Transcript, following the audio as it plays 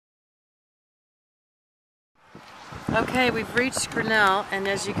Okay, we've reached Grinnell, and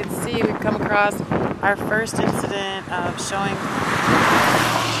as you can see, we've come across our first incident of showing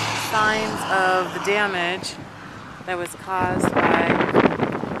signs of the damage that was caused by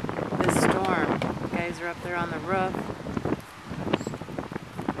this storm. The guys are up there on the roof,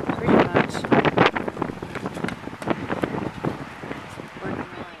 pretty much working on.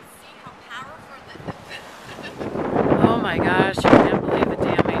 Oh my gosh, you can't believe the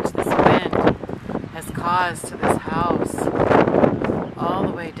damage this wind has caused to this house, all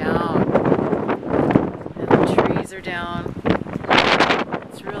the way down, and the trees are down.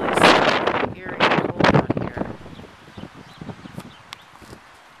 It's really so eerie and cold out here.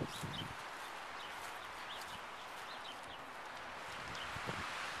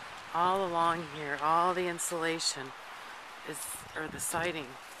 All along here, all the insulation or the siding,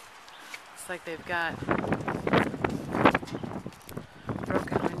 looks like they've got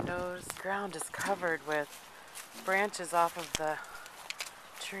broken windows. The ground is covered with branches off of the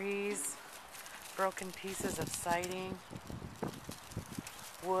trees, broken pieces of siding,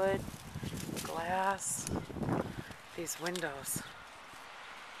 wood, glass. These windows,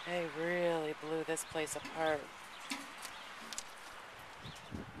 they really blew this place apart.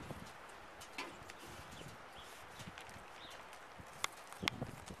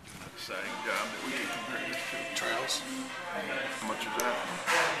 Siding job that we can compare this to. Trails. How much is that?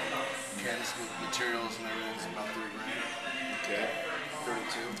 Canvas with materials and everything is about $3 grand. Okay.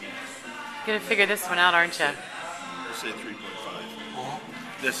 32. You're gonna figure this one out, aren't you? Let's say 3.5.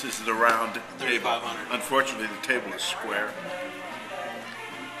 This is the round table. 3,500. Unfortunately, the table is square.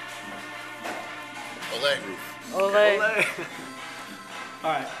 Olay. Olay. Olay.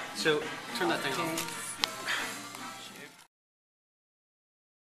 All right, so turn that thing on.